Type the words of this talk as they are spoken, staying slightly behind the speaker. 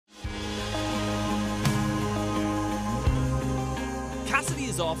Cassidy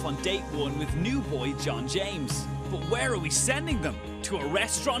is off on date 1 with new boy John James. But where are we sending them? To a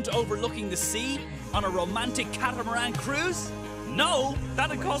restaurant overlooking the sea? On a romantic catamaran cruise? No,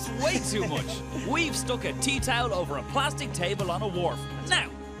 that'd cost way too much. We've stuck a tea towel over a plastic table on a wharf. Now,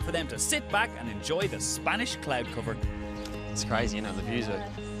 for them to sit back and enjoy the Spanish cloud cover. It's crazy, you know, the views are...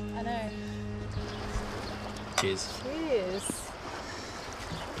 I know. Cheers. Cheers.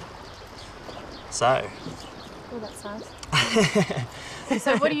 So... Oh, that's nice.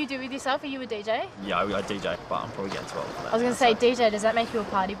 So what do you do with yourself? Are you a DJ? Yeah, I DJ, but I'm probably getting 12 for that. I was going to say, DJ, does that make you a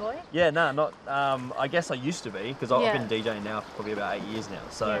party boy? Yeah, no, not... I guess I used to be, because I've been DJing now for probably about 8 years now,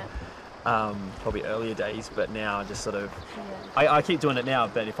 so... probably earlier days, but now I just sort of... I keep doing it now,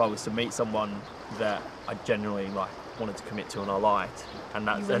 but if I was to meet someone that I genuinely wanted to commit to and I liked, and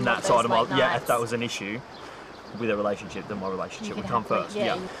that side of my... Yeah, if that was an issue with a relationship, then my relationship would come first.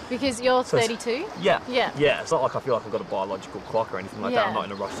 Yeah. Because you're 32? Yeah. It's not like I feel like I've got a biological clock or anything like that. I'm not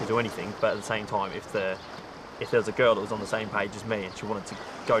in a rush to do anything, but at the same time, if there was a girl that was on the same page as me and she wanted to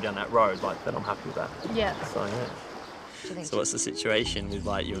go down that road, then I'm happy with that. Yeah. So, yeah. So what's the situation with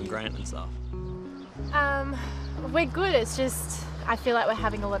you and Grant and stuff? We're good. It's just I feel like we're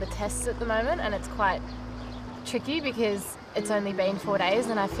having a lot of tests at the moment, and it's quite tricky because it's only been 4 days,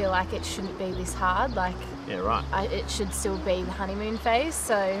 and I feel like it shouldn't be this hard. Yeah, right. It should still be the honeymoon phase.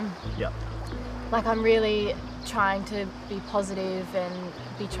 So yeah. I'm really trying to be positive and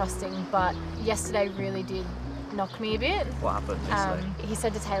be trusting, but yesterday really did knock me a bit. What happened yesterday? He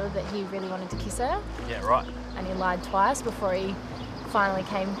said to Taylor that he really wanted to kiss her. Yeah, right. And he lied twice before he finally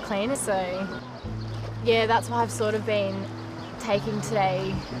came clean. So yeah, that's why I've sort of been taking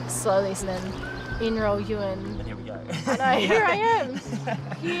today slowly, and then in-roll you and here we go. I know, here I am.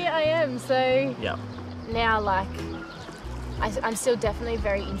 Here I am. So yeah. Now I'm still definitely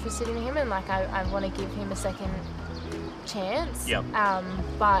very interested in him, and I want to give him a second chance. Yep.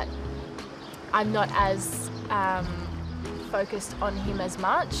 But I'm not as focused on him as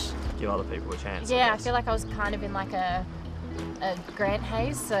much. Give other people a chance. Yeah, I feel like I was kind of in a Grant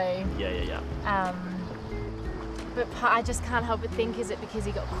haze, so... Yeah. But I just can't help but think, is it because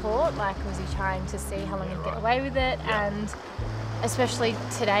he got caught? Was he trying to see how long he'd get away with it? Yeah. And especially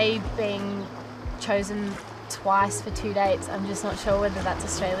today being chosen twice for 2 dates, I'm just not sure whether that's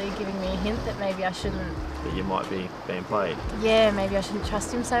Australia giving me a hint that maybe I shouldn't... That you might be being played. Yeah, maybe I shouldn't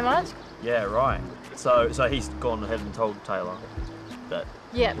trust him so much. Yeah, right. So he's gone ahead and told Taylor that...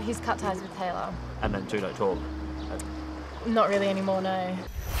 Yeah, he's cut ties with Taylor. And then two don't talk. Not really anymore, no.